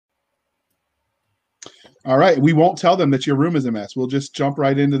All right. We won't tell them that your room is a mess. We'll just jump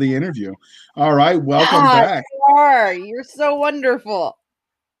right into the interview. All right. Welcome God, back. you are. You're so wonderful.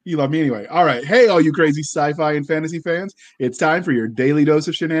 You love me anyway. All right. Hey, all you crazy sci-fi and fantasy fans. It's time for your daily dose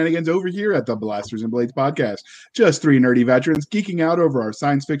of shenanigans over here at the Blasters and Blades podcast. Just three nerdy veterans geeking out over our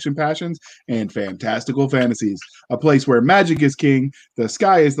science fiction passions and fantastical fantasies. A place where magic is king, the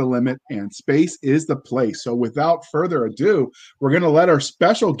sky is the limit, and space is the place. So without further ado, we're going to let our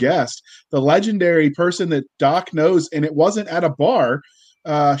special guest, the legendary person that Doc knows, and it wasn't at a bar,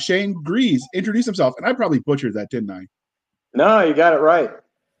 Shane Gries, introduce himself. And I probably butchered that, didn't I? No, you got it right.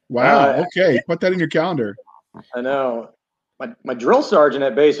 Wow. Okay. Put that in your calendar. I know. My drill sergeant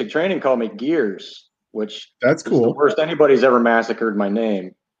at basic training called me Gears, which That's is the cool. worst anybody's ever massacred my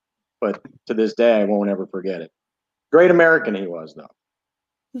name. But to this day, I won't ever forget it. Great American he was,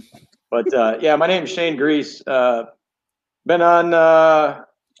 though. But yeah, my name's Shane Gries. Been on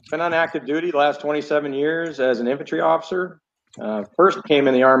active duty the last 27 years as an infantry officer. First came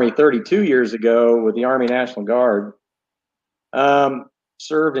in the Army 32 years ago with the Army National Guard.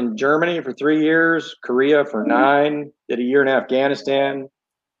 Served in Germany for 3 years, Korea for 9, did a year in Afghanistan,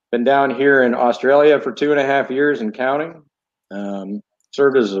 been down here in Australia for 2.5 years and counting.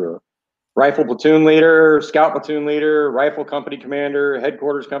 Served as a rifle platoon leader, scout platoon leader, rifle company commander,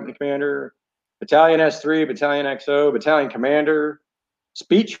 headquarters company commander, battalion S3, battalion XO, battalion commander,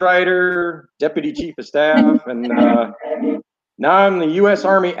 speechwriter, deputy chief of staff, and now I'm the U.S.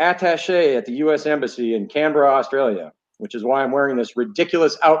 Army attaché at the U.S. Embassy in Canberra, Australia, which is why I'm wearing this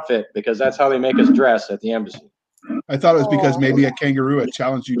ridiculous outfit, because that's how they make us dress at the embassy. I thought it was because maybe a kangaroo had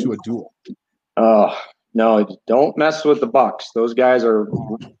challenged you to a duel. Oh, no, don't mess with the Bucks. Those guys are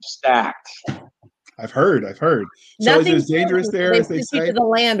stacked. I've heard. So Nothing is it as dangerous there as they say? To the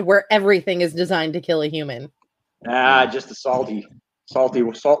land where everything is designed to kill a human. Just the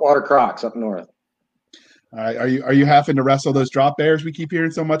saltwater crocs up north. All right. Are you having to wrestle those drop bears we keep hearing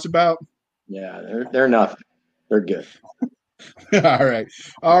so much about? Yeah, they're nothing. They're good.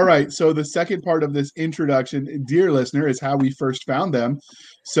 All right. So the second part of this introduction, dear listener, is how we first found them.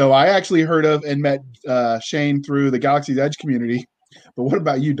 So I actually heard of and met Shane through the Galaxy's Edge community. But what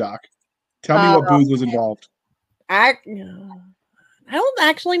about you, Doc? Tell me what booze was involved. I don't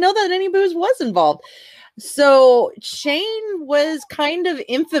actually know that any booze was involved. So Shane was kind of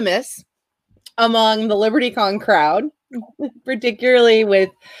infamous among the LibertyCon crowd, particularly with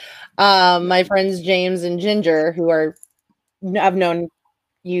my friends James and Ginger, who I've known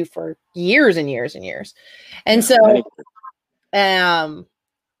you for years and years and years. And so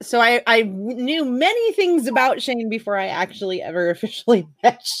I knew many things about Shane before I actually ever officially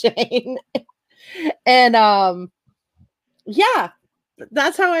met Shane. And yeah,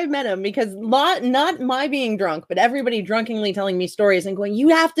 that's how I met him, because not my being drunk, but everybody drunkenly telling me stories and going, "You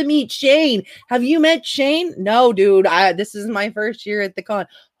have to meet Shane. Have you met Shane?" No, dude. This is my first year at the con.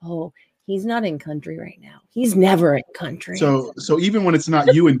 Oh, he's not in country right now. He's never in country. So even when it's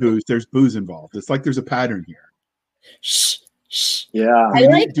not you and booze, there's booze involved. It's like there's a pattern here. Shh. Yeah. I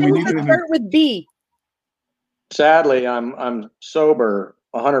like to start with B. Sadly, I'm sober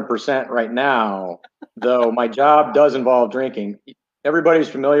 100% right now, though my job does involve drinking. Everybody's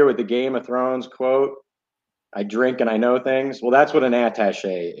familiar with the Game of Thrones quote, "I drink and I know things." Well, that's what an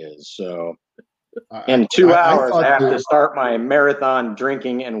attaché is. So in 2 hours, I have to start my marathon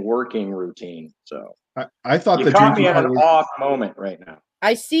drinking and working routine. So I thought you caught me at an off moment right now.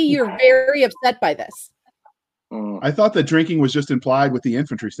 I see you're very upset by this. I thought that drinking was just implied with the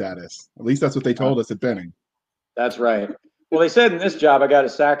infantry status. At least that's what they told us at Benning. That's right. Well, they said in this job I got to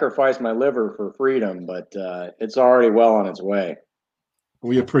sacrifice my liver for freedom, but it's already well on its way.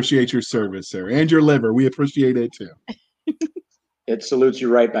 We appreciate your service, sir, and your liver. We appreciate it too. It salutes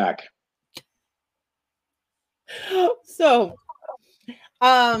you right back. So,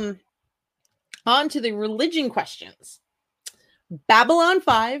 on to the religion questions. Babylon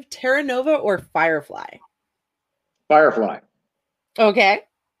 5, Terra Nova, or Firefly? Firefly. Okay.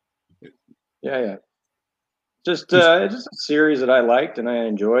 Yeah. Just a series that I liked and I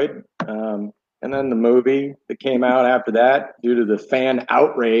enjoyed. And then the movie that came out after that, due to the fan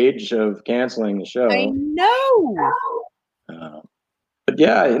outrage of canceling the show. I know. But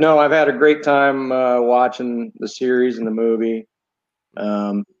yeah, I've had a great time watching the series and the movie.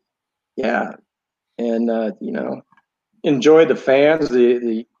 Yeah, and enjoy the fans.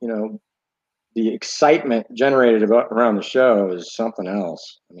 The excitement generated around the show is something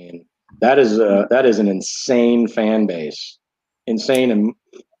else. I mean, that is an insane fan base, insane and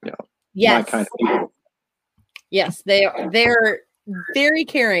yes. my kind of people. Yes, they're very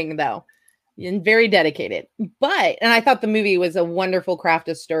caring though. and very dedicated. And I thought the movie was a wonderful craft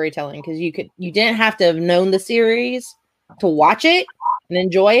of storytelling because you didn't have to have known the series to watch it and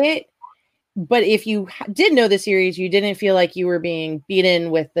enjoy it. But if you did know the series, you didn't feel like you were being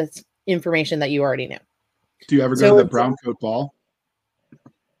beaten with this information that you already knew. Do you ever go to the brown coat ball?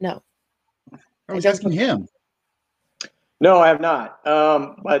 No. I was asking him. No, I have not.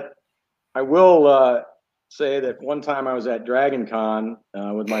 But I will say that one time I was at Dragon Con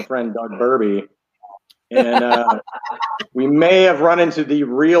with my friend Doug Burby, and we may have run into the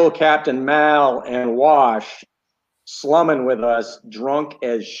real Captain Mal and Wash slumming with us, drunk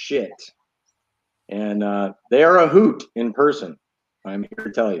as shit. And they are a hoot in person. I'm here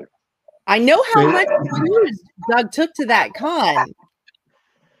to tell you. I know how much booze Doug took to that con.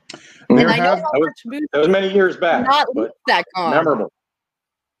 That was many years back. Not but that con. Memorable.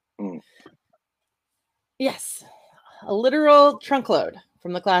 Yes, a literal trunk load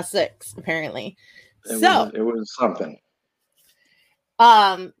from the Class 6, apparently. It was something.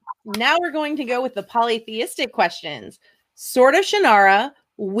 Now we're going to go with the polytheistic questions: Sword of Shannara,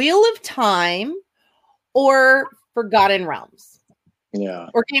 Wheel of Time, or Forgotten Realms. Yeah,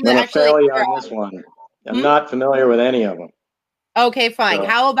 or game I'm actually on this one. I'm not familiar with any of them. Okay, fine. So,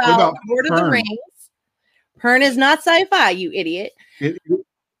 how about Lord of the Rings? Pern is not sci-fi, you idiot. You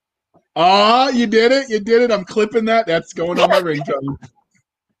did it. You did it. I'm clipping that. That's going on my ringtone.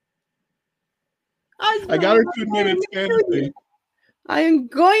 I got her to admit it's fantasy. I am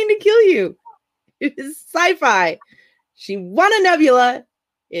going to kill you. It is sci-fi. She won a nebula.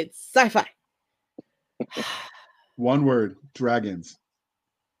 It's sci-fi. One word. Dragons.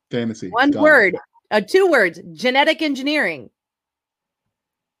 Fantasy. One word. 2 words. Genetic engineering.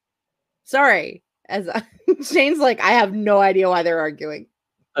 Sorry. Shane's like, I have no idea why they're arguing.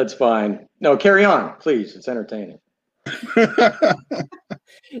 That's fine. No, carry on, please. It's entertaining.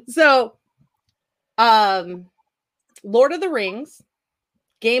 So, Lord of the Rings,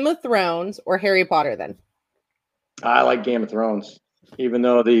 Game of Thrones, or Harry Potter then? I like Game of Thrones, even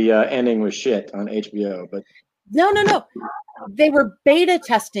though the ending was shit on HBO. But No. They were beta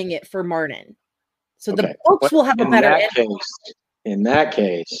testing it for Martin. So the books will have a better ending. In that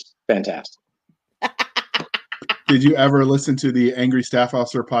case, fantastic. Did you ever listen to the Angry Staff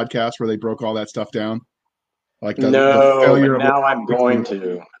Officer podcast where they broke all that stuff down? Like the failure but now I'm going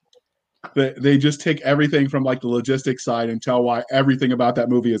to. They just take everything from like the logistics side and tell why everything about that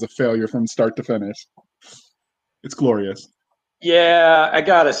movie is a failure from start to finish. It's glorious. Yeah, I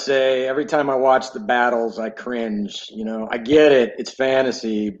gotta say, every time I watch the battles, I cringe. I get it; it's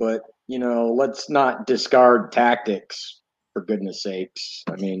fantasy, but let's not discard tactics for goodness sakes.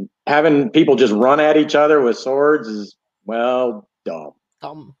 I mean, having people just run at each other with swords is dumb.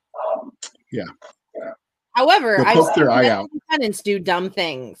 Yeah. However, I've seen lieutenants do dumb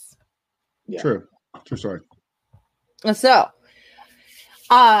things. Yeah. True story. So,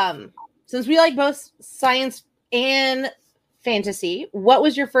 since we like both science and fantasy, what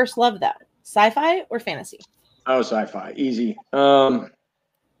was your first love though? Sci-fi or fantasy? Oh, sci-fi, easy. Yeah,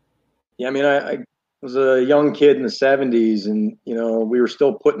 I mean, I was a young kid in the 70s, and we were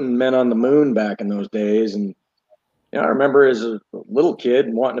still putting men on the moon back in those days. And I remember as a little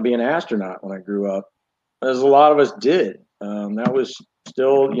kid wanting to be an astronaut when I grew up, as a lot of us did. That was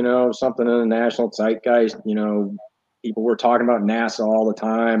still, something in the national zeitgeist. People were talking about NASA all the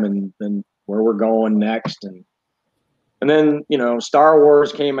time, and where we're going next, and then, Star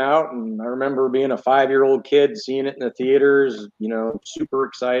Wars came out, and I remember being a 5-year-old kid, seeing it in the theaters, super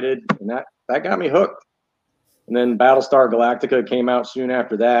excited, and that got me hooked. And then Battlestar Galactica came out soon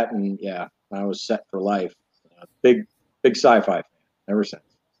after that, and yeah, I was set for life. Big sci-fi fan ever since.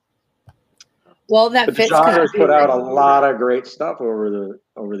 Well, that fits. The genre's put out a lot of great stuff over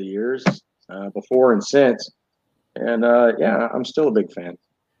the years, before and since, and yeah, I'm still a big fan.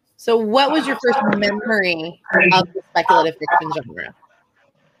 So what was your first memory of the speculative fiction genre?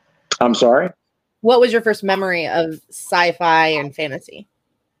 I'm sorry? What was your first memory of sci-fi and fantasy?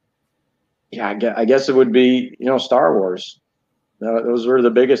 Yeah, I guess it would be, Star Wars. Those were the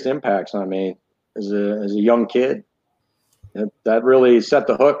biggest impacts on me as a young kid. That really set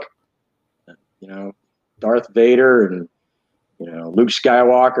the hook. Darth Vader and, Luke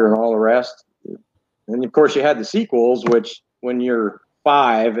Skywalker and all the rest. And, of course, you had the sequels, which when you're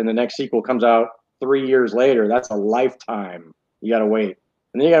 5 and the next sequel comes out 3 years later, that's a lifetime you got to wait.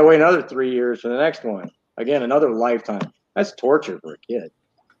 And then you got to wait another 3 years for the next one. Again, another lifetime. That's torture for a kid,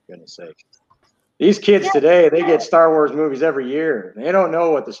 for goodness sake. These kids today, they get Star Wars movies every year. They don't know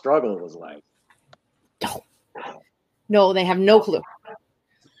what the struggle was like. No, they have no clue.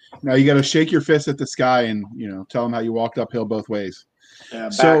 Now you got to shake your fist at the sky and, tell them how you walked uphill both ways. Yeah,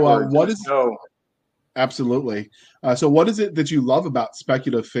 So, backwards. what is No. absolutely? So, what is it that you love about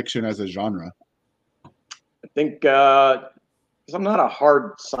speculative fiction as a genre? I think because I'm not a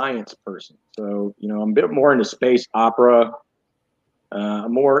hard science person, so I'm a bit more into space opera.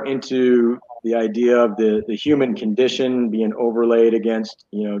 I'm more into the idea of the human condition being overlaid against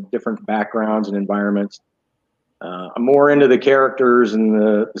different backgrounds and environments. I'm more into the characters and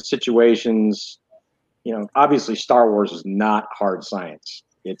the situations. Obviously, Star Wars is not hard science.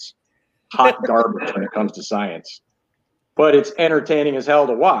 It's hot garbage when it comes to science, but it's entertaining as hell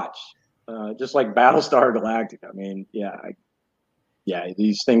to watch. Just like Battlestar Galactica. I mean, yeah,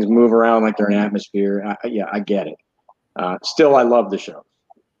 these things move around like they're an atmosphere. I get it. Still, I love the show.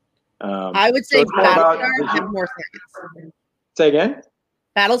 I would so say it's more about Battlestar had more science. Say again?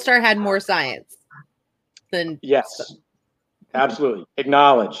 Battlestar had more science than Yes, absolutely.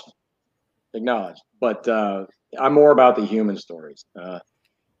 Acknowledged. But I'm more about the human stories. And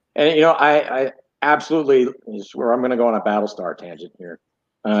I absolutely is where I'm going to go on a Battlestar tangent here.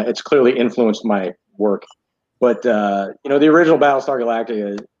 It's clearly influenced my work. But the original Battlestar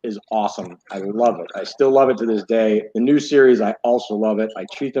Galactica is awesome. I love it. I still love it to this day. The new series, I also love it. I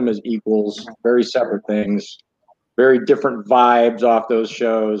treat them as equals, very separate things, very different vibes off those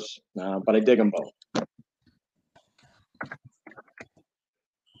shows, but I dig them both.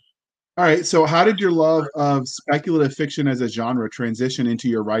 All right. So, how did your love of speculative fiction as a genre transition into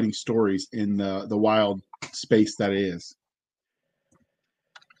your writing stories in the wild space that it is?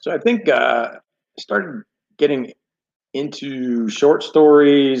 So I think I started getting into short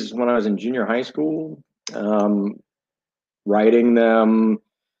stories when I was in junior high school, writing them,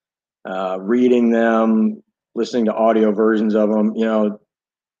 reading them, listening to audio versions of them.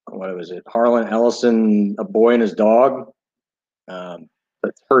 What was it? Harlan Ellison, A Boy and His Dog. I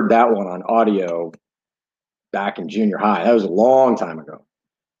heard that one on audio back in junior high. That was a long time ago.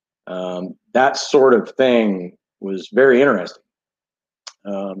 That sort of thing was very interesting.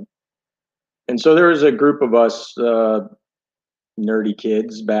 And so there was a group of us nerdy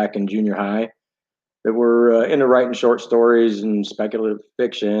kids back in junior high that were into writing short stories and speculative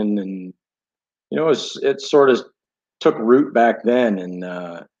fiction, and it sort of took root back then, and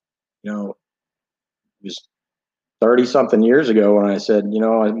it was 30 something years ago when I said, I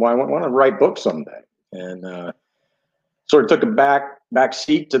want to write books someday, and sort of took a back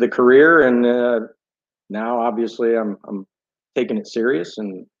seat to the career, and now obviously I'm taking it serious,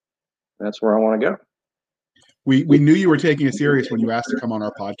 and that's where I want to go. We knew you were taking it serious when you asked to come on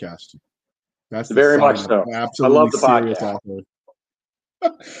our podcast. That's the Very much sign so. of absolutely I love the serious podcast.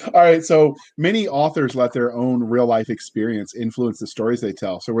 author. All right. So many authors let their own real life experience influence the stories they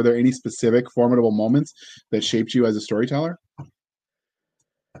tell. So were there any specific formidable moments that shaped you as a storyteller?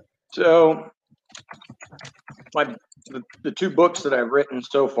 So the two books that I've written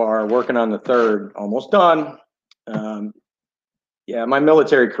so far, working on the third, almost done. My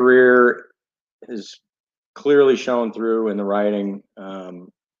military career has clearly shown through in the writing.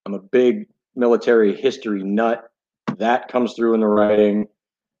 I'm a big military history nut. That comes through in the writing.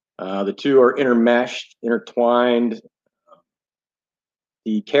 The two are intertwined.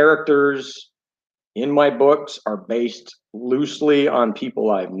 The characters in my books are based loosely on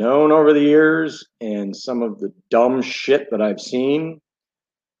people I've known over the years and some of the dumb shit that I've seen.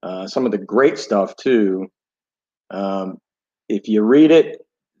 Some of the great stuff too. If you read it,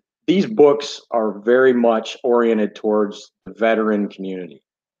 these books are very much oriented towards the veteran community.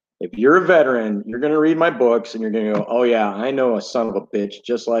 If you're a veteran, you're going to read my books and you're going to go, oh yeah, I know a son of a bitch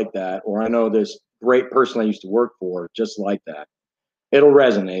just like that. Or I know this great person I used to work for just like that. It'll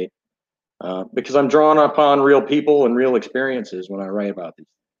resonate because I'm drawing upon real people and real experiences when I write about these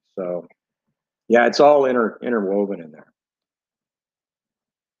things. So yeah, it's all interwoven in there.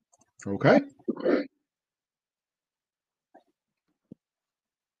 Okay.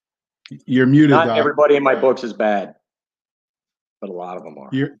 You're muted, Not Doc. everybody in my books is bad, but a lot of them are.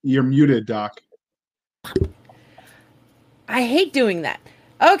 You're muted, Doc. I hate doing that.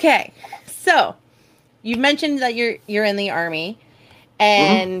 Okay, so you mentioned that you're in the Army,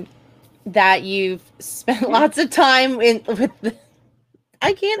 and that you've spent lots of time with the,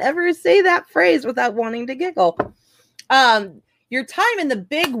 I can't ever say that phrase without wanting to giggle. Your time in the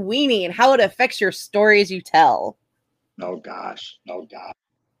big weenie and how it affects your stories you tell. Oh gosh.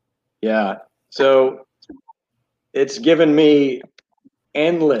 Yeah. So it's given me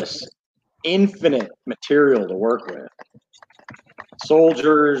endless, infinite material to work with.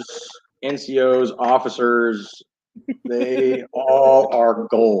 Soldiers, NCOs, officers, they all are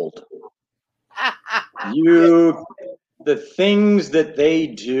gold. The things that they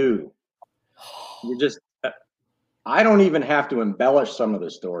do, you just, I don't even have to embellish some of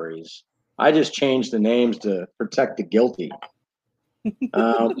the stories. I just change the names to protect the guilty.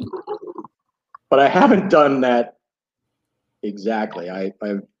 But I haven't done that exactly.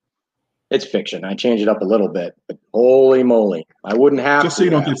 It's fiction. I change it up a little bit, but holy moly, I wouldn't have Just so you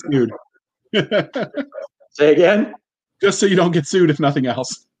don't get sued. Say again? Just so you don't get sued, if nothing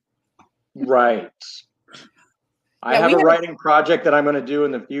else. Right. I have a writing project that I'm going to do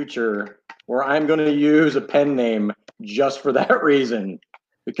in the future where I'm going to use a pen name just for that reason,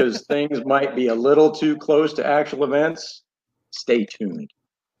 because things might be a little too close to actual events. Stay tuned.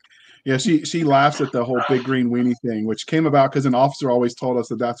 Yeah, she laughs at the whole big green weenie thing, which came about because an officer always told us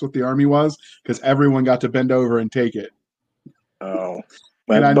that that's what the Army was, because everyone got to bend over and take it. Oh,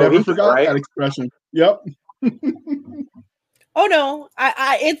 and I never forgot that expression. Yep. Oh no,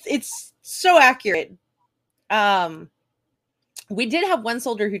 it's so accurate. We did have one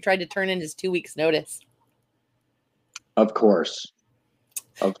soldier who tried to turn in his 2 weeks notice. Of course.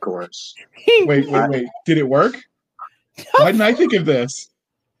 Wait. Did it work? Why didn't I think of this?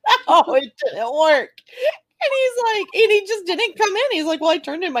 Oh, it didn't work. And he's like, and he just didn't come in. He's like, well, I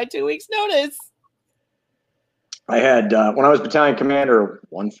turned in my 2 weeks notice. I had, when I was battalion commander of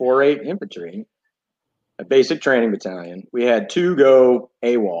 148 Infantry, a basic training battalion, we had 2 go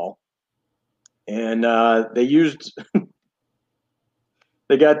AWOL. And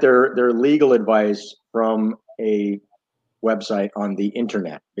they got their legal advice from a website on the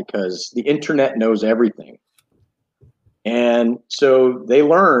internet, because the internet knows everything. And so they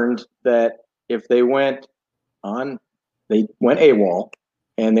learned that if they went AWOL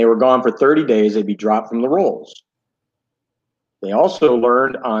and they were gone for 30 days, they'd be dropped from the rolls. They also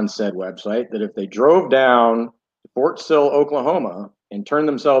learned on said website that if they drove down to Fort Sill, Oklahoma, and turned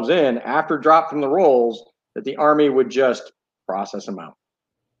themselves in after drop from the rolls, that the Army would just process them out.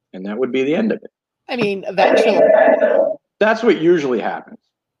 And that would be the end of it. I mean, eventually. That's what usually happens,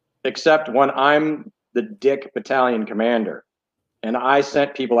 except when I'm the dick battalion commander and I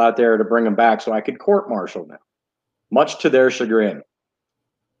sent people out there to bring them back so I could court-martial them, much to their chagrin.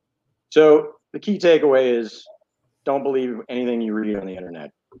 So the key takeaway is, don't believe anything you read on the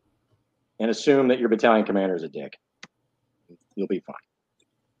internet and assume that your battalion commander is a dick. You'll be fine.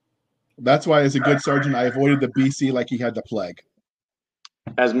 That's why, as a good sergeant, I avoided the BC like he had the plague.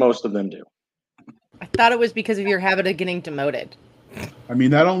 As most of them do. I thought it was because of your habit of getting demoted. I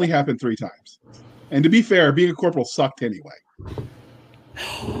mean, that only happened 3 times. And to be fair, being a corporal sucked anyway.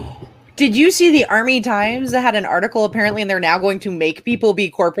 Did you see the Army Times that had an article apparently, and they're now going to make people be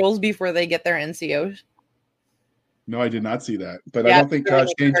corporals before they get their NCOs? No, I did not see that. But yeah, I don't think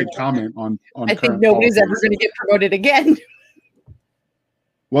Shane should comment on I think nobody's ever going to get promoted again.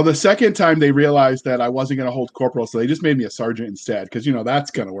 Well, the second time they realized that I wasn't going to hold corporal, so they just made me a sergeant instead, because, you know,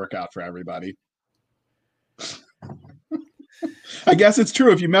 that's going to work out for everybody. I guess it's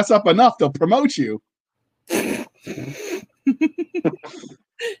true. If you mess up enough, they'll promote you.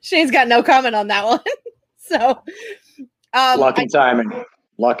 Shane's got no comment on that one. So, luck and timing.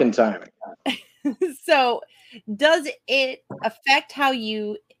 So, does it affect how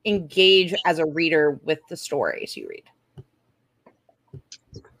you engage as a reader with the stories you read?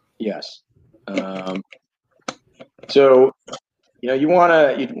 Yes. So, you know, you want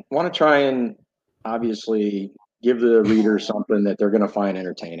to try and obviously give the reader something that they're going to find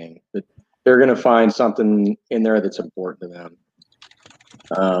entertaining, that they're going to find something in there that's important to them.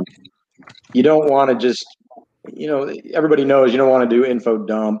 You don't want to just, you know, everybody knows you don't want to do info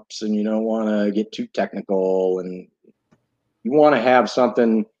dumps, and you don't want to get too technical, and you want to have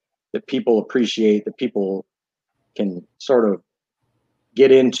something that people appreciate, that people can sort of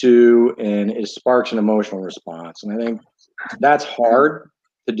get into, and it sparks an emotional response. And I think that's hard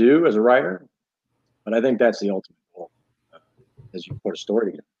to do as a writer, but I think that's the ultimate goal as you put a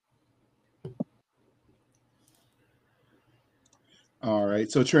story together. All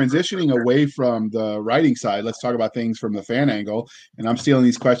right. So transitioning away from the writing side, let's talk about things from the fan angle. And I'm stealing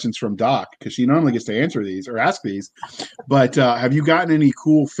these questions from Doc, because she normally gets to answer these or ask these. But have you gotten any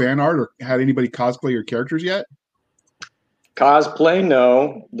cool fan art or had anybody cosplay your characters yet? Cosplay,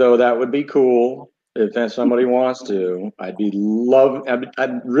 no, though that would be cool if somebody wants to. I'd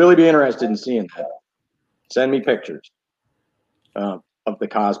really be interested in seeing that. Send me pictures of the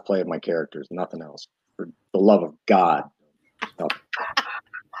cosplay of my characters, nothing else. For the love of God.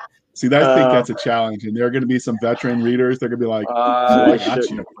 See, I think that's a challenge, and there are going to be some veteran readers. They're going to be like, I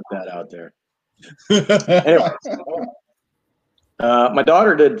shouldn't have put that out there. Anyway, my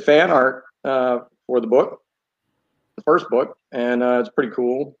daughter did fan art for the book, the first book, and it's pretty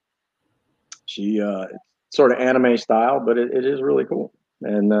cool. She it's sort of anime style, but it is really cool,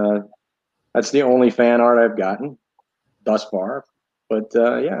 and that's the only fan art I've gotten. thus far. But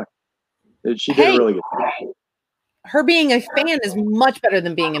yeah, she did a really good job. Her being a fan is much better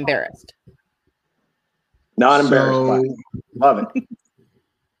than being embarrassed. Not embarrassed by it. Love it.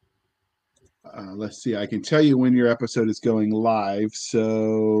 Let's see. I can tell you when your episode is going live.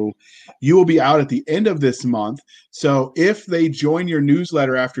 So you will be out at the end of this month. So if they join your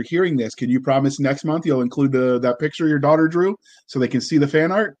newsletter after hearing this, can you promise next month you'll include that picture your daughter drew so they can see the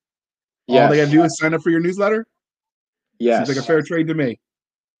fan art? Yes. All they got to do is sign up for your newsletter? Yes. Seems like a fair trade to me.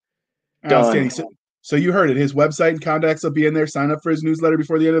 Done. Outstanding. So you heard it. His website and contacts will be in there. Sign up for his newsletter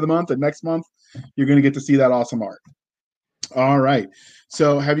before the end of the month. And next month, you're going to get to see that awesome art. All right.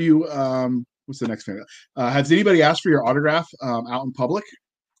 So have you, what's the next thing? Has anybody asked for your autograph out in public?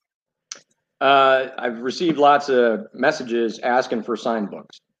 I've received lots of messages asking for signed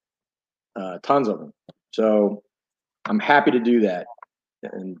books, tons of them. So I'm happy to do that.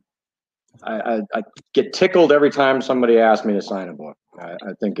 And I get tickled every time somebody asks me to sign a book.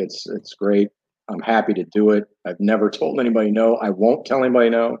 I think it's great. I'm happy to do it. I've never told anybody no. I won't tell anybody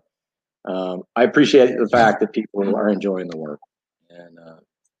no. I appreciate the fact that people are enjoying the work,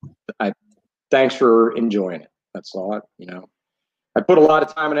 and thanks for enjoying it. That's all. I put a lot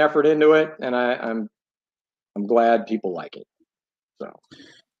of time and effort into it, and I'm glad people like it.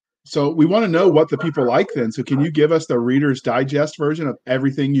 So we want to know what the people like then. So can you give us the Reader's Digest version of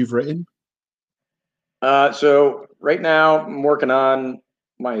everything you've written? So right now I'm working on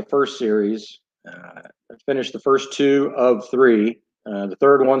my first series. I finished the first 2 of 3. The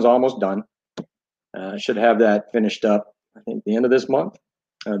third one's almost done. I should have that finished up, I think, the end of this month.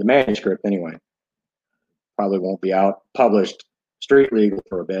 The manuscript, anyway. Probably won't be out published street legal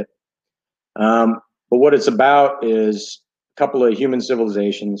for a bit. But what it's about is a couple of human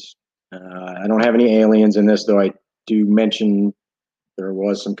civilizations. I don't have any aliens in this, though I do mention there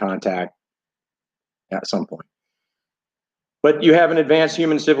was some contact at some point. But you have an advanced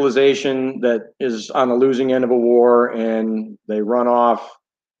human civilization that is on the losing end of a war, and they run off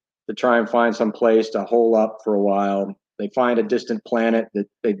to try and find some place to hole up for a while. They find a distant planet that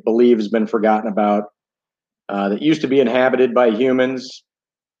they believe has been forgotten about, that used to be inhabited by humans.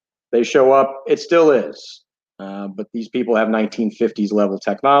 They show up, it still is. But these people have 1950s level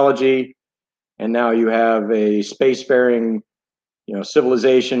technology, and now you have a spacefaring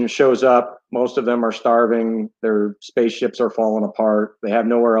civilization shows up. Most of them are starving. Their spaceships are falling apart. They have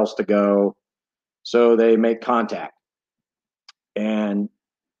nowhere else to go. So they make contact. And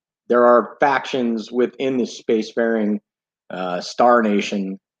there are factions within this spacefaring star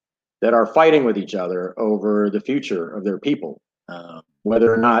nation that are fighting with each other over the future of their people,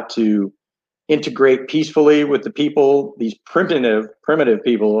 whether or not to integrate peacefully with the people, these primitive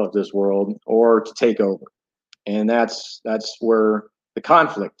people of this world, or to take over. And that's where the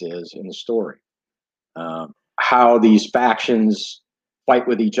conflict is in the story. How these factions fight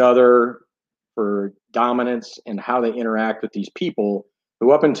with each other for dominance, and how they interact with these people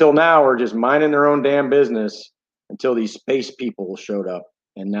who up until now are just minding their own damn business until these space people showed up,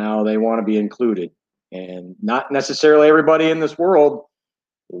 and now they want to be included. And not necessarily everybody in this world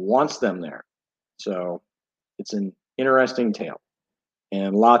wants them there. So it's an interesting tale,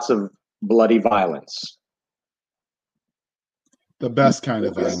 and lots of bloody violence. The best kind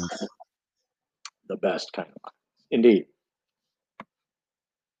of violence. The best kind of violence. Indeed.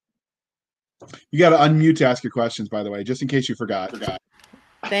 You got to unmute to ask your questions, by the way, just in case you forgot.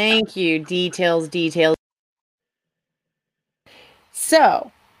 Thank you. Details.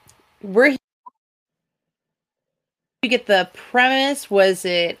 So we're here. You get the premise. Was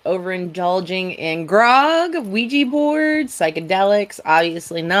it overindulging in grog, Ouija boards, psychedelics?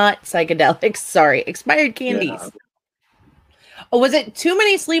 Obviously not psychedelics. Sorry, expired candies. Yeah. Oh, was it too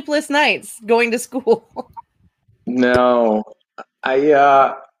many sleepless nights going to school? No,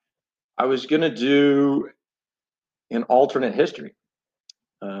 I was gonna do an alternate history.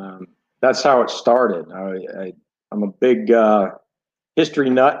 That's how it started. I'm a big history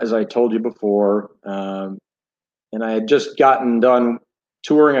nut, as I told you before, and I had just gotten done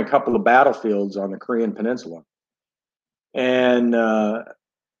touring a couple of battlefields on the Korean Peninsula, and I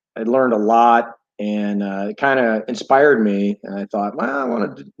learned a lot. And it kind of inspired me, and I thought, well, I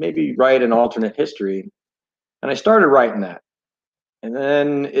want to maybe write an alternate history. And I started writing that. And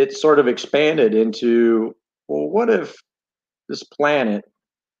then it sort of expanded into, well, what if this planet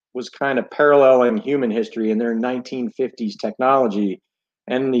was kind of paralleling human history in their 1950s technology,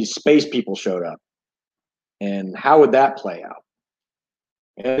 and these space people showed up? And how would that play out?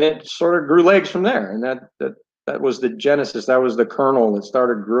 And it sort of grew legs from there. And that was the genesis. That was the kernel that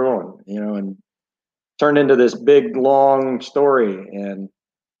started growing, and turned into this big, long story. And,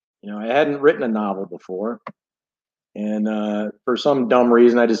 I hadn't written a novel before. And for some dumb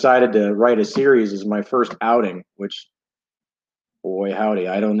reason, I decided to write a series as my first outing, which, boy, howdy,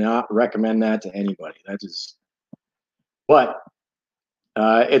 I do not recommend that to anybody. But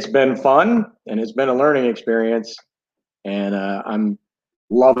it's been fun and it's been a learning experience, and I'm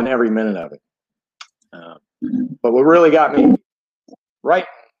loving every minute of it. But what really got me right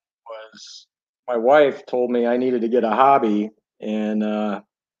was my wife told me I needed to get a hobby, and I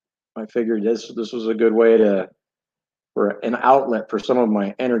figured this was a good way for an outlet for some of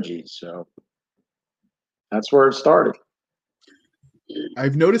my energies. So that's where it started.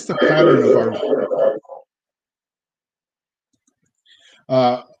 I've noticed the pattern of our.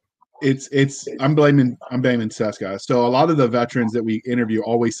 I'm blaming Seska. So a lot of the veterans that we interview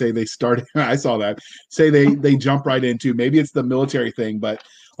always say they started. I saw that say they jump right into, maybe it's the military thing, but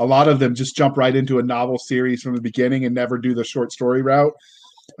a lot of them just jump right into a novel series from the beginning and never do the short story route.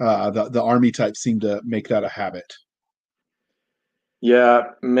 The Army types seem to make that a habit. Yeah,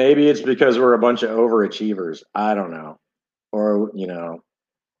 maybe it's because we're a bunch of overachievers. I don't know. Or, we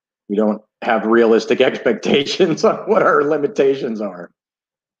don't have realistic expectations on what our limitations are.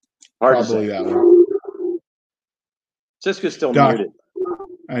 Hard Probably to say. that one. Siska's still Doc, muted.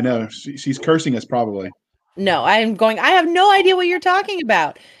 I know. She's cursing us probably. No, I have no idea what you're talking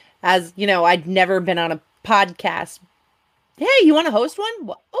about. As you know, I'd never been on a podcast. Hey, you want to host one?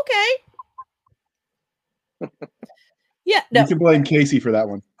 Well, okay. Yeah, no. You can blame Casey for that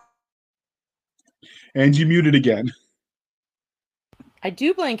one. And you muted again. I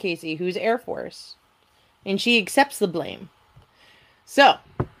do blame Casey, who's Air Force, and she accepts the blame. So,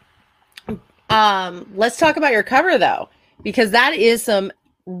 let's talk about your cover though, because that is some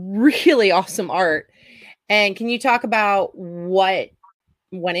really awesome art. And can you talk about what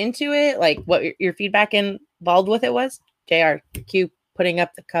went into it, like what your feedback involved with it was? JR, Q putting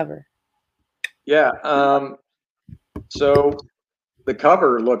up the cover. Yeah. So the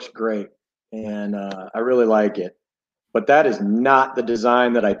cover looks great, and I really like it. But that is not the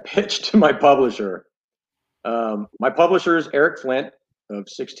design that I pitched to my publisher. My publisher is Eric Flint of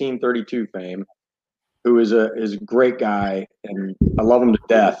 1632 fame, who is a great guy, and I love him to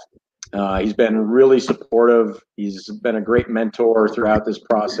death. He's been really supportive. He's been a great mentor throughout this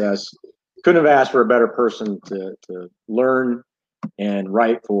process. Couldn't have asked for a better person to learn and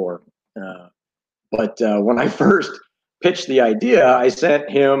write for. But when I first pitched the idea, I sent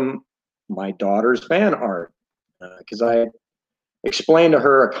him my daughter's fan art because I explained to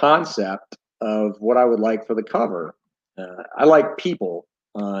her a concept of what I would like for the cover. I like people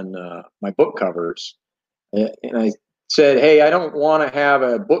on my book covers, and I said, hey, I don't want to have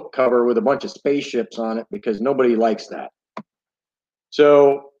a book cover with a bunch of spaceships on it because nobody likes that.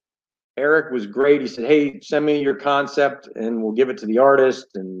 So Eric was great. He said, hey, send me your concept and we'll give it to the artist.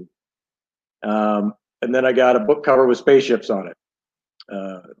 And then I got a book cover with spaceships on it,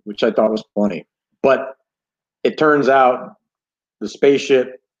 which I thought was funny. But it turns out the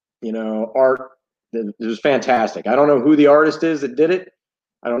spaceship, art, it was fantastic. I don't know who the artist is that did it.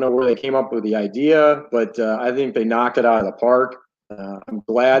 I don't know where they came up with the idea, but I think they knocked it out of the park. I'm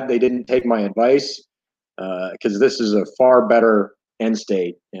glad they didn't take my advice because this is a far better end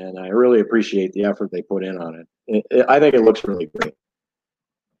state, and I really appreciate the effort they put in on it. I think it looks really great.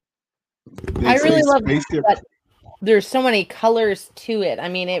 I really love that there's so many colors to it. I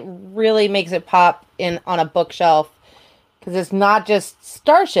mean, it really makes it pop on a bookshelf because it's not just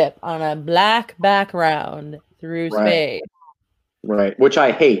Starship on a black background through space. Right, which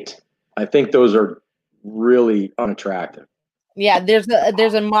I hate. I think those are really unattractive. Yeah, there's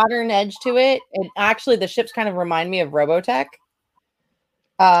a modern edge to it, and actually, the ships kind of remind me of Robotech.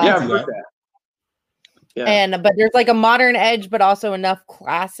 Yeah, I've heard that. Yeah. But there's like a modern edge, but also enough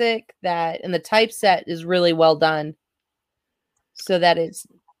classic and the typeset is really well done, so that it's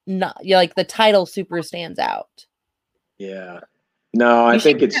not like the title super stands out. Yeah, no, I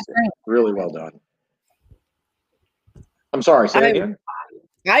think it's really well done. I'm sorry, say it again.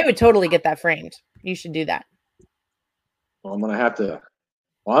 I would totally get that framed. You should do that. Well, I'm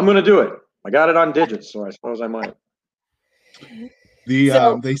gonna do it. I got it on digits, so I suppose I might.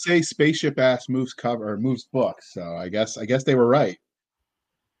 They say spaceship ass moves books, so I guess they were right.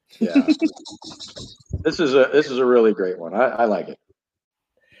 Yeah. This is a really great one. I like it.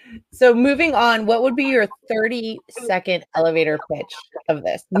 So moving on, what would be your 30-second elevator pitch of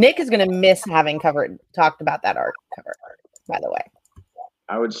this? Nick is going to miss having talked about that art cover, by the way.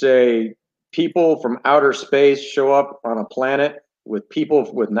 I would say people from outer space show up on a planet with people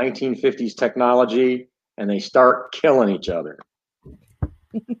with 1950s technology, and they start killing each other.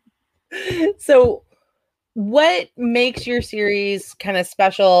 So what makes your series kind of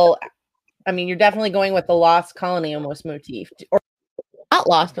special I mean, you're definitely going with the lost colony almost motif, or not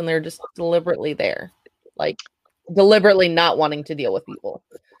lost, and they're just deliberately there, like deliberately not wanting to deal with people.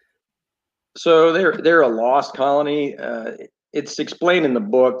 So they're a lost colony. It's explained in the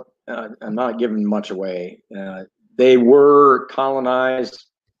book. I'm not giving much away. They were colonized.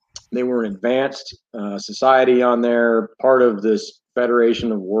 They were an advanced society on there, part of this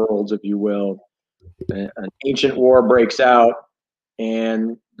Federation of Worlds, if you will. An ancient war breaks out,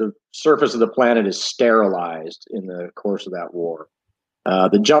 and the surface of the planet is sterilized in the course of that war.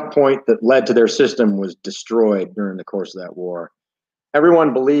 The jump point that led to their system was destroyed during the course of that war.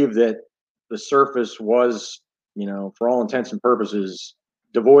 Everyone believed that the surface was, for all intents and purposes,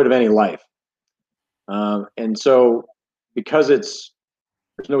 devoid of any life. And so because there's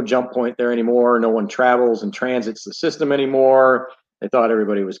no jump point there anymore, no one travels and transits the system anymore, they thought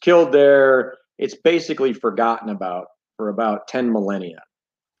everybody was killed there. It's basically forgotten about for about 10 millennia.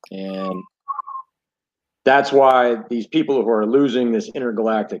 And that's why these people who are losing this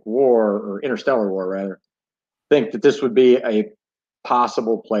intergalactic war, or interstellar war rather, think that this would be a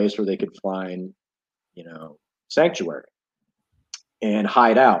possible place where they could find, sanctuary and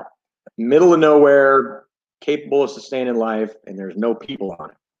hide out. Middle of nowhere, capable of sustaining life, and there's no people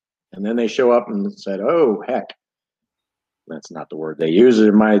on it. And then they show up and said, oh, heck. That's not the word they use.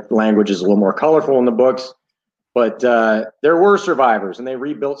 My language is a little more colorful in the books. But there were survivors, and they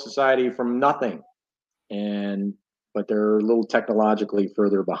rebuilt society from nothing. But they're a little technologically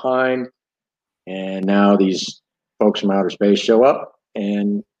further behind. And now these folks from outer space show up,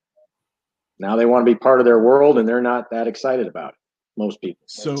 and now they want to be part of their world, and they're not that excited about it. Most people.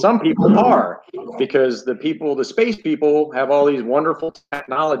 So some people are, because the space people have all these wonderful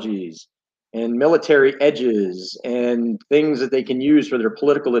technologies and military edges and things that they can use for their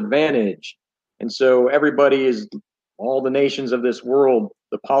political advantage. And so all the nations of this world,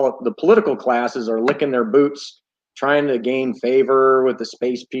 the political classes are licking their boots, trying to gain favor with the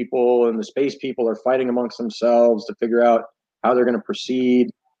space people, and the space people are fighting amongst themselves to figure out how they're going to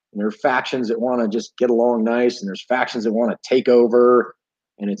proceed. And there are factions that want to just get along nice, and there's factions that want to take over,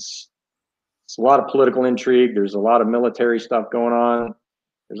 and it's a lot of political intrigue. There's a lot of military stuff going on.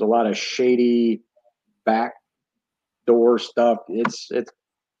 There's a lot of shady backdoor stuff.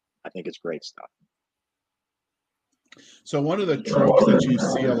 I think it's great stuff. So one of the tropes that you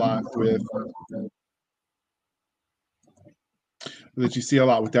see a lot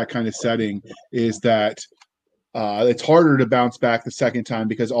with that kind of setting is that it's harder to bounce back the second time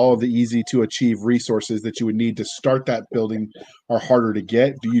because all of the easy to achieve resources that you would need to start that building are harder to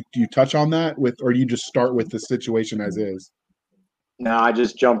get. Do you touch on that or do you just start with the situation as is? No, I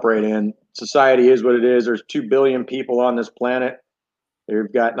just jump right in. Society is what it is. There's 2 billion people on this planet.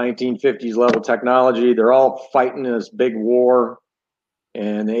 They've got 1950s level technology. They're all fighting in this big war,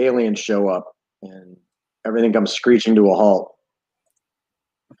 and the aliens show up, and everything comes screeching to a halt.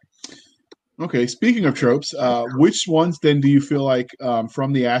 Okay, speaking of tropes, which ones then do you feel like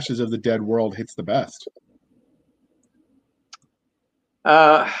From the Ashes of the Dead World hits the best?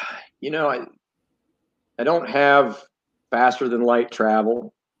 I don't have faster than light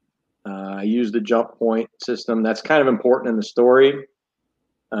travel. I use the jump point system. That's kind of important in the story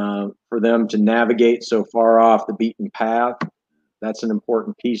for them to navigate so far off the beaten path. That's an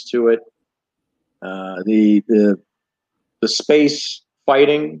important piece to it. The space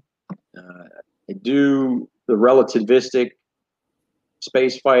fighting. I do the relativistic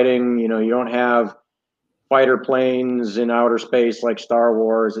space fighting. You don't have fighter planes in outer space like Star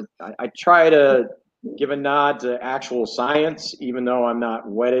Wars. I try to give a nod to actual science, even though I'm not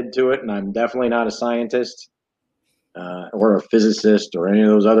wedded to it, and I'm definitely not a scientist or a physicist or any of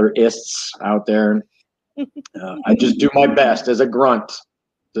those other ists out there. I just do my best as a grunt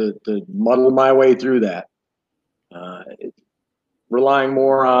to muddle my way through that, relying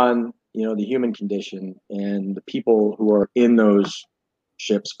more on the human condition and the people who are in those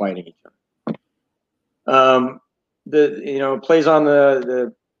ships fighting each other. It plays on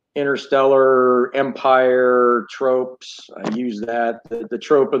the interstellar empire tropes. I use that the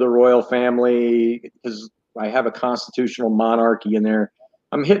trope of the royal family, because I have a constitutional monarchy in there.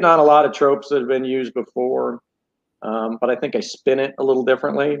 I'm hitting on a lot of tropes that have been used before, but I think I spin it a little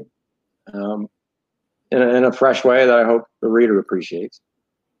differently, in a fresh way that I hope the reader appreciates.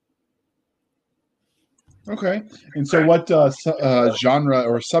 Okay. And so what genre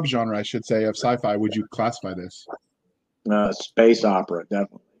or subgenre, I should say, of sci-fi would you classify this? Space opera,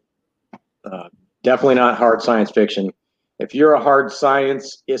 definitely. Definitely not hard science fiction. If you're a hard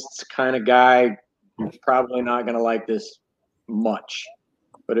science-ist kind of guy, you're probably not going to like this much.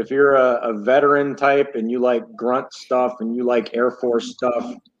 But if you're a veteran type and you like grunt stuff and you like Air Force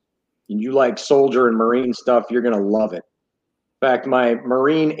stuff, you like soldier and Marine stuff, you're going to love it. In fact, my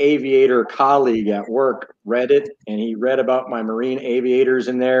Marine aviator colleague at work read it, and he read about my Marine aviators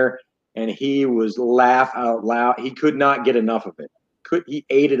in there, and he was laugh out loud. He could not get enough of it. He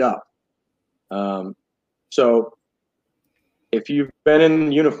ate it up. So if you've been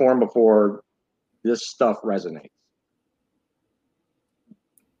in uniform before, this stuff resonates.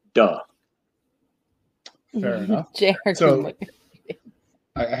 Duh. Fair enough. Jared, So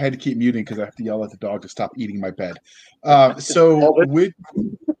I had to keep muting because I have to yell at the dog to stop eating my bed. So Elvis?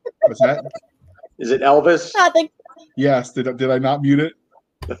 What's that? Is it Elvis? nothing. Yes. Did I not mute it?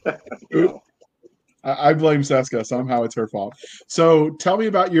 No. I blame Seska. Somehow it's her fault. So tell me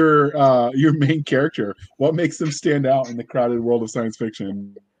about your main character. What makes them stand out in the crowded world of science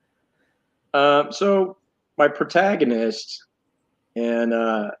fiction? So my protagonist, and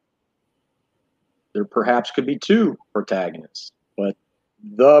there perhaps could be two protagonists, but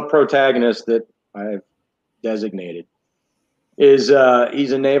the protagonist that I've designated is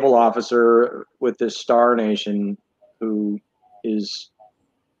he's a naval officer with this star nation who is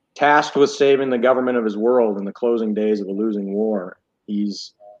tasked with saving the government of his world in the closing days of a losing war.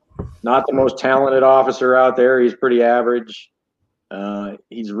 He's not the most talented officer out there. He's pretty average.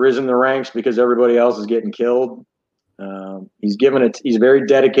 He's risen the ranks because everybody else is getting killed. He's very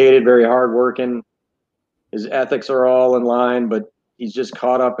dedicated, very hardworking. His ethics are all in line, but he's just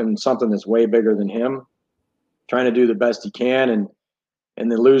caught up in something that's way bigger than him, trying to do the best he can.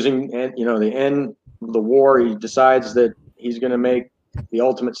 And the losing, and the end of the war, he decides that he's going to make the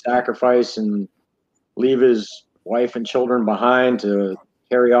ultimate sacrifice and leave his wife and children behind to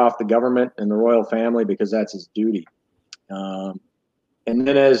carry off the government and the royal family because that's his duty. And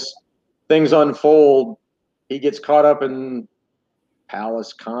then as things unfold, he gets caught up in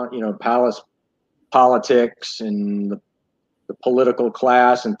palace politics and the political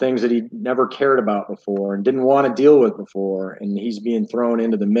class and things that he never cared about before and didn't want to deal with before. And he's being thrown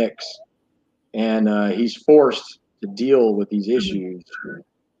into the mix, and he's forced to deal with these issues.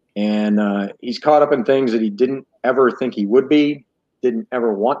 And he's caught up in things that he didn't ever think he would be, didn't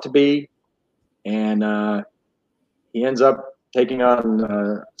ever want to be. And he ends up taking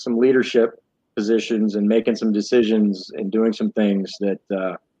on some leadership positions and making some decisions and doing some things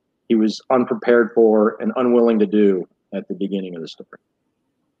that he was unprepared for and unwilling to do at the beginning of the story,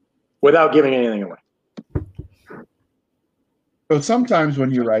 without giving anything away. So sometimes when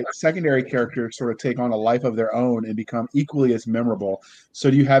you write, secondary characters sort of take on a life of their own and become equally as memorable.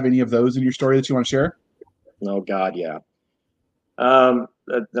 So do you have any of those in your story that you want to share? Oh, God, yeah.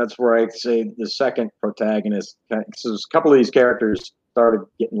 That's where I say the second protagonist. So a couple of these characters started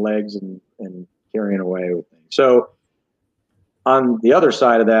getting legs and carrying away with things. So on the other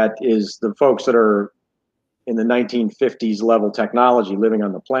side of that is the folks that are in the 1950s level technology living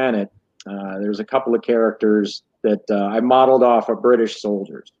on the planet. There's a couple of characters that I modeled off of British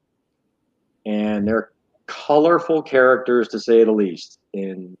soldiers. And they're colorful characters, to say the least,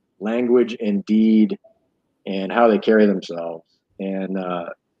 in language and deed and how they carry themselves. And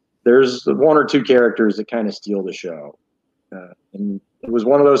there's one or two characters that kind of steal the show. And it was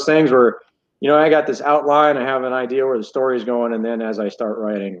one of those things where, I got this outline, I have an idea where the story is going, and then as I start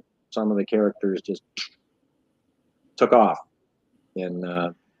writing, some of the characters just took off. And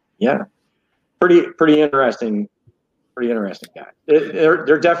pretty interesting guys.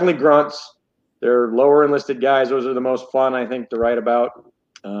 They're definitely grunts. They're lower enlisted guys. Those are the most fun, I think, to write about.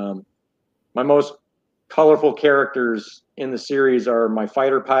 My most colorful characters in the series are my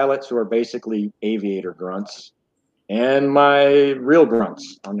fighter pilots, who are basically aviator grunts, and my real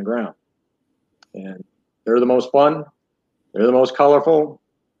grunts on the ground. And they're the most fun. They're the most colorful.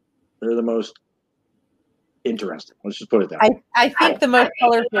 They're the most interesting. Let's just put it that way. I think the most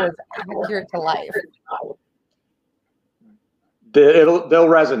colorful is accurate to life. They'll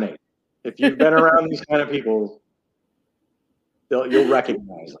resonate. If you've been around these kind of people, you'll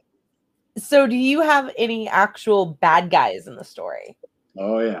recognize them. So do you have any actual bad guys in the story?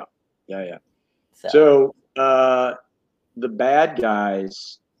 Oh, yeah. So the bad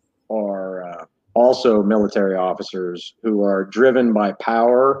guys are also military officers who are driven by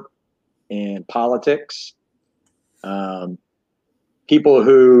power and politics. People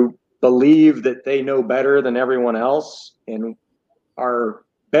who believe that they know better than everyone else and are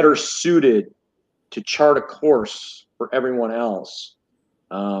better suited to chart a course for everyone else.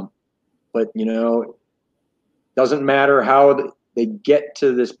 But, doesn't matter how they get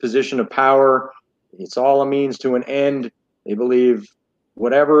to this position of power. It's all a means to an end. They believe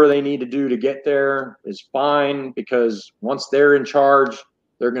whatever they need to do to get there is fine, because once they're in charge,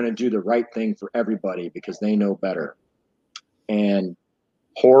 they're going to do the right thing for everybody because they know better. And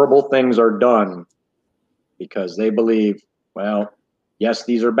horrible things are done because they believe, well, yes,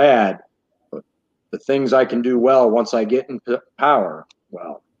 these are bad, but the things I can do well once I get into power,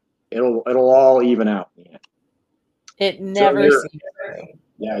 well, it'll all even out in the end. It never seems true.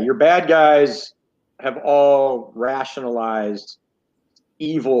 Yeah, your bad guys have all rationalized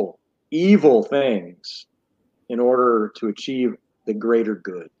evil things in order to achieve the greater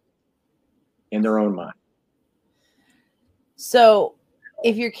good in their own mind. So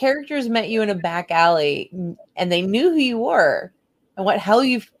if your characters met you in a back alley and they knew who you were and what hell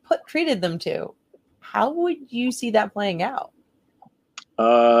you've treated them to, how would you see that playing out?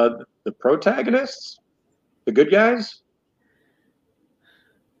 The protagonists, the good guys,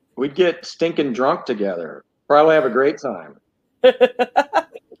 we'd get stinking drunk together. Probably have a great time. The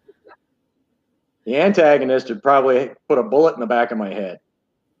antagonist would probably put a bullet in the back of my head.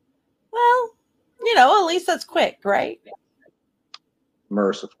 Well, at least that's quick, right?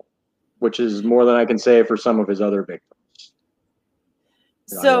 Merciful, which is more than I can say for some of his other victims.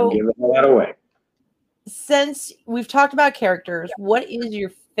 So I don't give that away. Since we've talked about characters, what is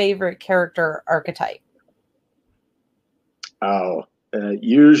your favorite character archetype? Oh,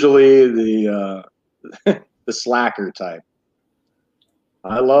 usually the the slacker type.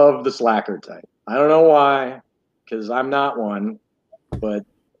 I love the slacker type. I don't know why, because I'm not one, but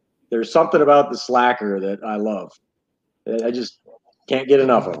there's something about the slacker that I love. I just can't get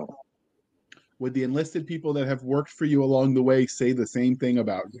enough of them. Would the enlisted people that have worked for you along the way say the same thing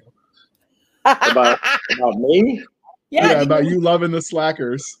about you? About me? Yeah, about you loving the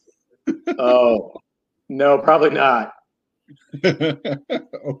slackers. Oh, no, probably not.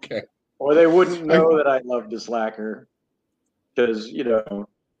 Okay. Or they wouldn't know that I love the slacker, because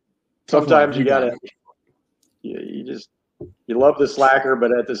sometimes you gotta, you love the slacker,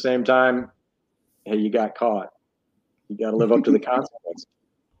 but at the same time, hey, you got caught. You got to live up to the consequences.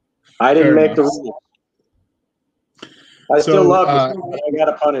 I didn't make the rules. I still love you, but I got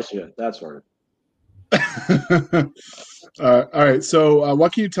to punish you. That sort of. All right. So,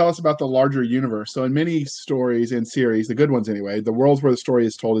 what can you tell us about the larger universe? So, in many stories and series, the good ones anyway, the worlds where the story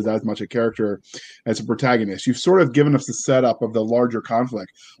is told is as much a character as a protagonist. You've sort of given us the setup of the larger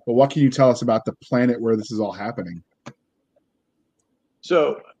conflict, but what can you tell us about the planet where this is all happening?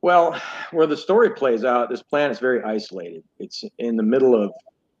 So, well, where the story plays out, this planet is very isolated. It's in the middle of,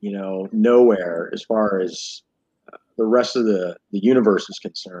 nowhere as far as the rest of the universe is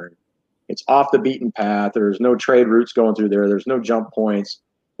concerned. It's off the beaten path. There's no trade routes going through there. There's no jump points.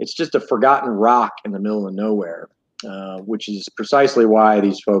 It's just a forgotten rock in the middle of nowhere, which is precisely why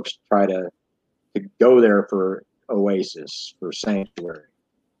these folks try to go there for oasis, for sanctuary.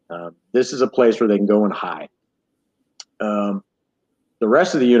 This is a place where they can go and hide. The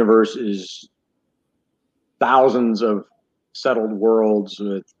rest of the universe is thousands of settled worlds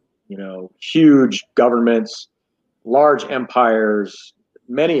with, huge governments, large empires,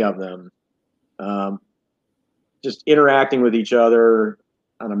 many of them, just interacting with each other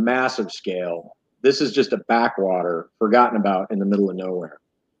on a massive scale. This is just a backwater forgotten about in the middle of nowhere,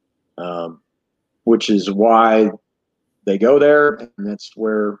 which is why they go there, and that's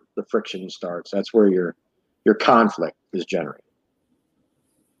where the friction starts. That's where your conflict is generated.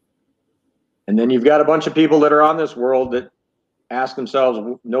 And then you've got a bunch of people that are on this world that ask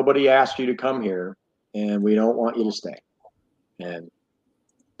themselves, nobody asked you to come here, and we don't want you to stay. And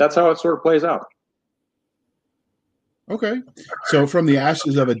that's how it sort of plays out. Okay. So from the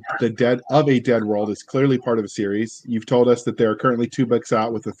ashes of a dead world is clearly part of the series. You've told us that there are currently 2 books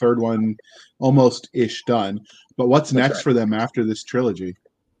out with the third one almost-ish done. But what's next for them after this trilogy?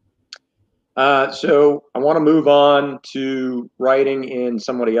 So I want to move on to writing in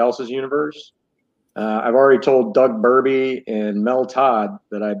somebody else's universe. I've already told Doug Burby and Mel Todd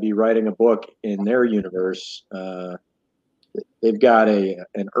that I'd be writing a book in their universe. They've got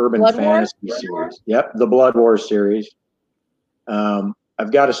an urban fantasy series. Yep, the Blood Wars series.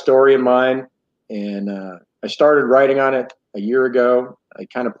 I've got a story in mind, and I started writing on it a year ago. I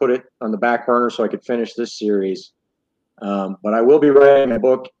kind of put it on the back burner so I could finish this series. But I will be writing a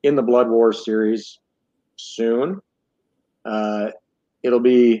book in the Blood Wars series soon. It'll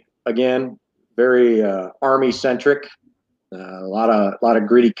be, again, very army-centric. A lot of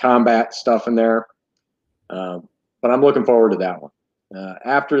gritty combat stuff in there. But I'm looking forward to that one.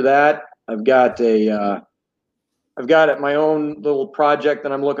 After that, I've got my own little project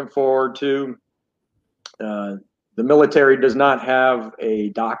that I'm looking forward to. The military does not have a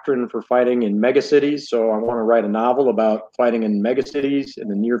doctrine for fighting in megacities, so I want to write a novel about fighting in megacities in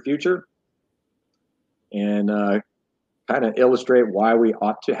the near future, and kind of illustrate why we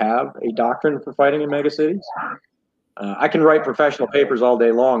ought to have a doctrine for fighting in megacities. I can write professional papers all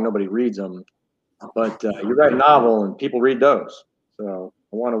day long. Nobody reads them. But you write a novel and people read those. So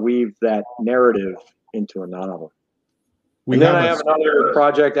I want to weave that narrative into a novel. And then I have another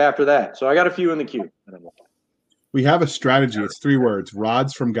project after that. So I got a few in the queue. We have a strategy. It's 3 words: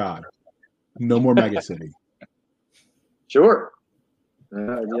 rods from God. No more megacity. Sure.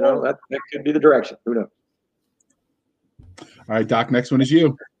 That could be the direction. Who knows? All right, Doc, next one is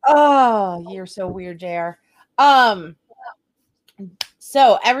you. Oh, you're so weird, JR.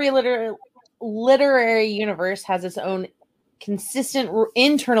 So every literary universe has its own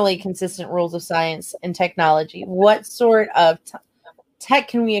internally consistent rules of science and technology. What sort of tech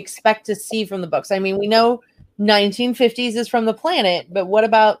can we expect to see from the books? I mean, we know 1950s is from the planet, but what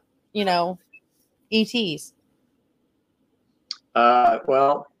about, ETs?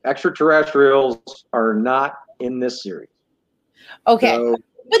 Well, extraterrestrials are not in this series. Okay. So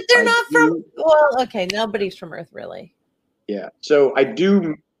but they're not from, okay, nobody's from Earth, really. Yeah. So I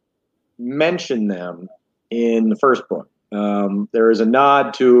do mention them in the first book. There is a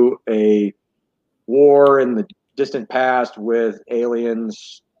nod to a war in the distant past with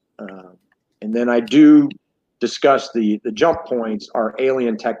aliens. And then I do discuss the jump points are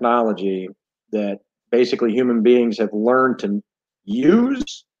alien technology that basically human beings have learned to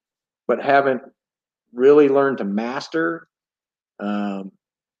use, but haven't really learned to master.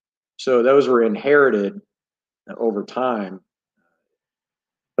 So those were inherited over time.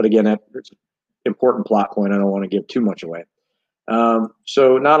 But again, that's an important plot point. I don't want to give too much away.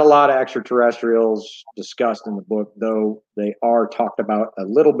 So not a lot of extraterrestrials discussed in the book, though they are talked about a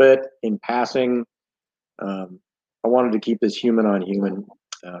little bit in passing. I wanted to keep this human on human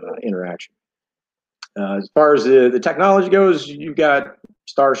interaction. As far as the technology goes, you've got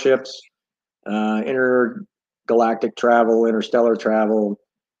starships, intergalactic travel, interstellar travel.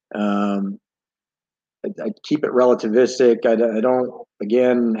 I keep it relativistic. I don't,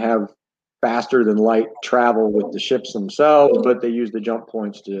 again, have faster than light travel with the ships themselves, but they use the jump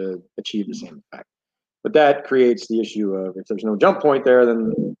points to achieve the same effect. But that creates the issue of if there's no jump point there,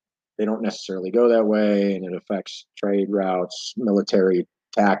 then they don't necessarily go that way, and it affects trade routes, military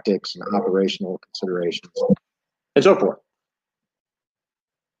tactics, and operational considerations, and so forth.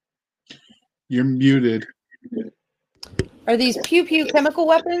 You're muted. Are these pew-pew chemical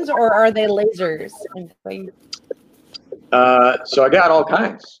weapons, or are they lasers? So I got all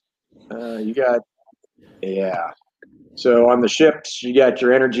kinds. So on the ships, you got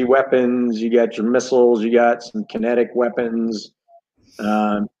your energy weapons, you got your missiles, you got some kinetic weapons,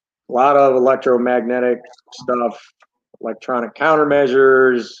 a lot of electromagnetic stuff, electronic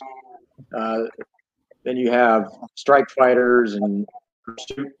countermeasures. Then you have strike fighters and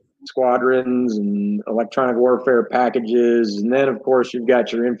pursuit squadrons and electronic warfare packages. And then, of course, you've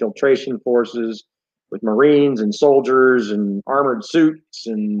got your infiltration forces with Marines and soldiers and armored suits.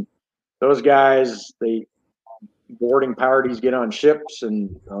 And those guys, boarding parties get on ships,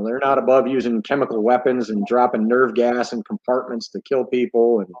 and they're not above using chemical weapons and dropping nerve gas in compartments to kill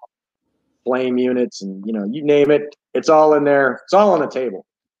people and flame units. And, you name it, it's all in there. It's all on the table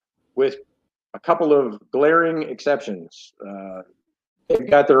with a couple of glaring exceptions. They've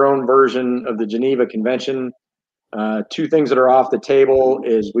got their own version of the Geneva Convention. 2 things that are off the table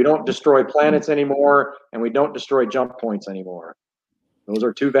is we don't destroy planets anymore, and we don't destroy jump points anymore. Those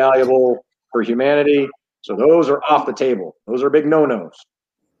are too valuable for humanity, so those are off the table. Those are big no-nos.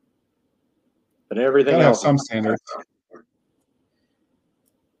 But everything else have some standards.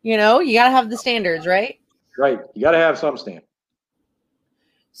 You gotta have the standards, right? Right. You gotta have some standards.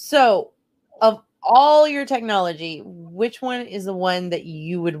 So, of all your technology, which one is the one that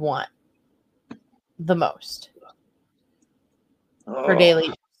you would want the most for daily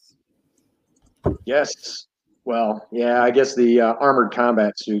use? Yes. Well, yeah, I guess the armored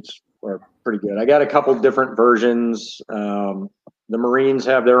combat suits are pretty good. I got a couple different versions. The Marines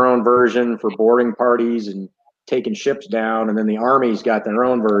have their own version for boarding parties and taking ships down, and then the Army's got their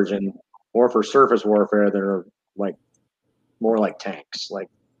own version, or for surface warfare, they're more like tanks, like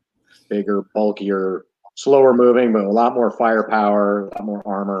bigger, bulkier, slower moving, but a lot more firepower, a lot more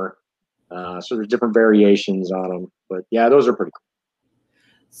armor. So there's different variations on them. But yeah, those are pretty cool.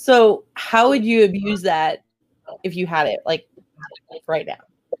 So how would you abuse that if you had it, like right now?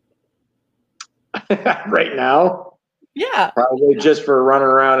 Right now? Yeah. Probably just for running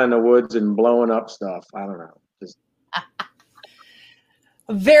around in the woods and blowing up stuff. I don't know. Just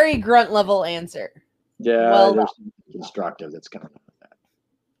a very grunt level answer. Yeah, well, there's constructive that's coming up with that.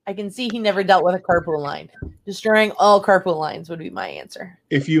 I can see he never dealt with a carpool line. Destroying all carpool lines would be my answer.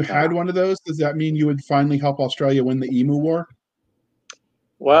 If you had one of those, does that mean you would finally help Australia win the Emu War?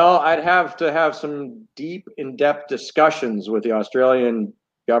 Well, I'd have to have some deep, in-depth discussions with the Australian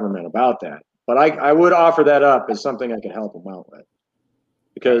government about that. But I would offer that up as something I could help them out with,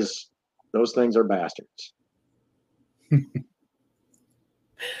 because those things are bastards.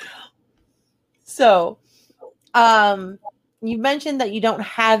 So, you mentioned that you don't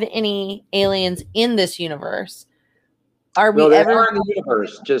have any aliens in this universe. Are we No, they ever are in the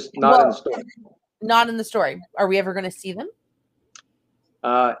universe, just not in the story. Not in the story. Are we ever going to see them?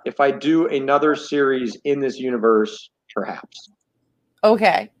 If I do another series in this universe, perhaps.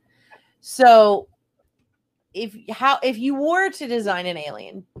 Okay. So if you were to design an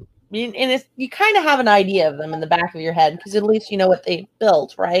alien, and you kind of have an idea of them in the back of your head, because at least you know what they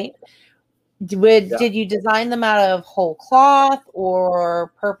built, right? Did you design them out of whole cloth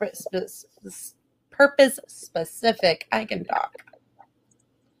or purpose specific? I can talk.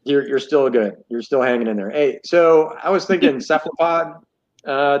 You're still good. You're still hanging in there. Hey, so I was thinking cephalopod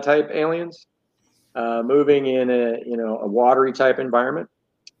type aliens, moving in a watery type environment.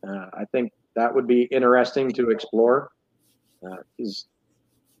 I think that would be interesting to explore. Because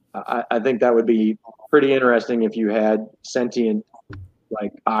I think that would be pretty interesting if you had sentient,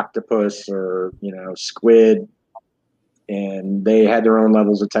 like octopus or squid, and they had their own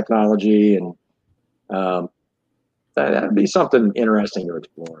levels of technology, and that'd be something interesting to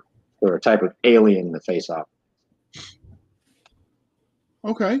explore, or a type of alien to face off.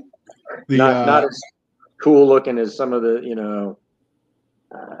 Okay. Not as cool looking as some of the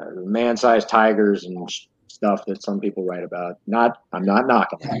man-sized tigers and stuff that some people write about. I'm not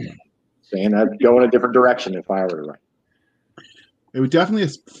knocking that. Saying I'd go in a different direction if I were to write. It would definitely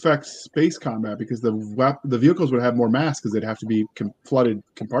affect space combat because the vehicles would have more mass because they'd have to be flooded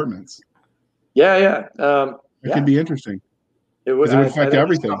compartments. Yeah. It could be interesting. It would affect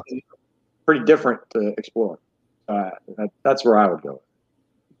everything. Pretty different to explore. That's where I would go.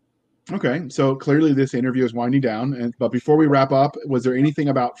 Okay, so clearly this interview is winding down. But before we wrap up, was there anything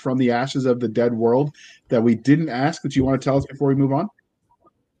about From the Ashes of the Dead World that we didn't ask that you want to tell us before we move on?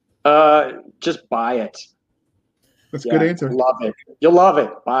 Just buy it. That's a good answer. Love it. You'll love it.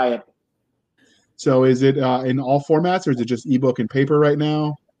 Buy it. So is it in all formats, or is it just ebook and paper right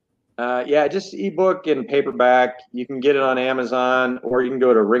now? Just ebook and paperback. You can get it on Amazon, or you can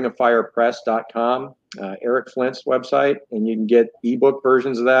go to ringoffirepress.com, Eric Flint's website, and you can get ebook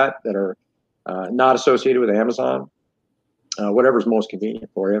versions of that are not associated with Amazon. Whatever's most convenient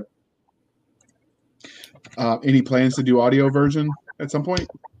for you. Any plans to do audio version at some point?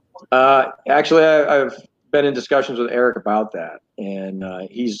 Actually, I've been in discussions with Eric about that, and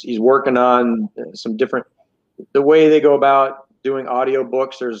he's working on some different. The way they go about doing audio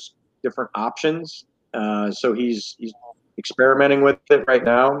books, there's different options. So he's experimenting with it right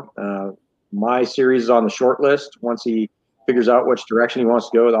now. My series is on the short list once he figures out which direction he wants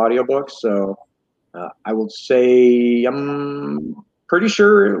to go with audiobooks. So I will say I'm pretty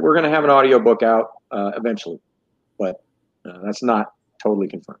sure we're going to have an audiobook out eventually, but that's not totally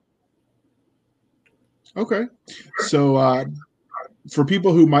confirmed. Okay. So for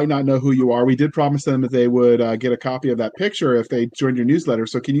people who might not know who you are, we did promise them that they would get a copy of that picture if they joined your newsletter.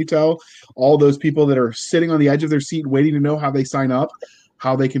 So can you tell all those people that are sitting on the edge of their seat waiting to know how they sign up,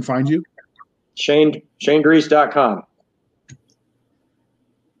 how they can find you? ShaneGries.com.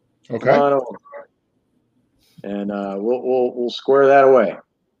 Okay. Come on over. And we'll square that away.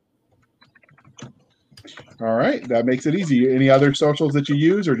 All right. That makes it easy. Any other socials that you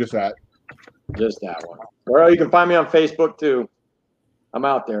use, or just that? Just that one. Well, you can find me on Facebook too. I'm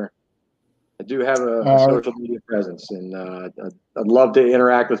out there. I do have a social media presence, and I'd love to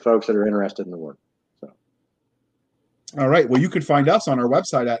interact with folks that are interested in the work. So. All right. Well, you can find us on our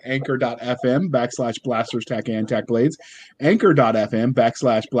website at anchor.fm/blasters tack and tack blades,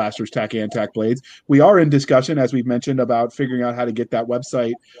 anchor.fm/blasters tack and tack blades. We are in discussion, as we've mentioned, about figuring out how to get that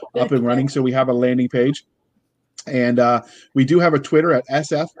website up and running. So we have a landing page. And we do have a Twitter at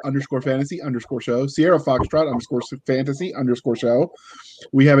SF_fantasy_show, Sierra Foxtrot _fantasy_show.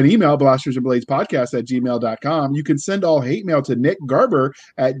 We have an email, blastersandbladespodcast@gmail.com. You can send all hate mail to Nick Garber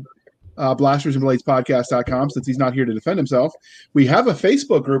at blastersandbladespodcast.com, since he's not here to defend himself. We have a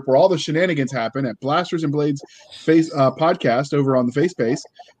Facebook group where all the shenanigans happen at Blasters and Blades podcast over on the face space.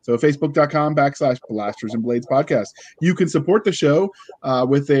 So facebook.com/Blasters and Blades podcast. You can support the show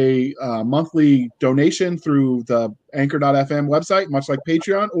with a monthly donation through the anchor.fm website, much like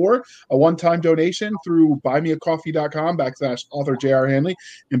Patreon, or a one-time donation through buymeacoffee.com/author J.R. Hanley.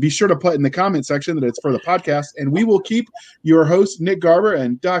 And be sure to put in the comment section that it's for the podcast. And we will keep your hosts, Nick Garber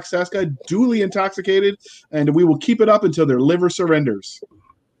and Doc Saska, duly intoxicated, and we will keep it up until their liver surrenders.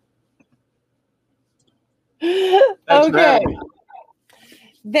 Okay.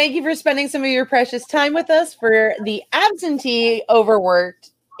 Thank you for spending some of your precious time with us. For the absentee, overworked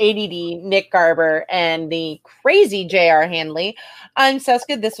ADD Nick Garber and the crazy JR Handley, I'm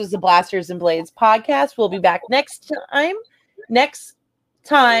Seska. This was the Blasters and Blades podcast. We'll be back next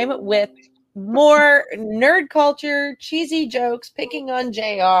time with more nerd culture, cheesy jokes, picking on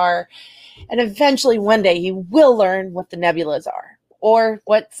JR, and eventually one day you will learn what the nebulas are or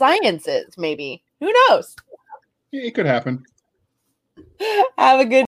what science is, maybe. Who knows? It could happen. Have a good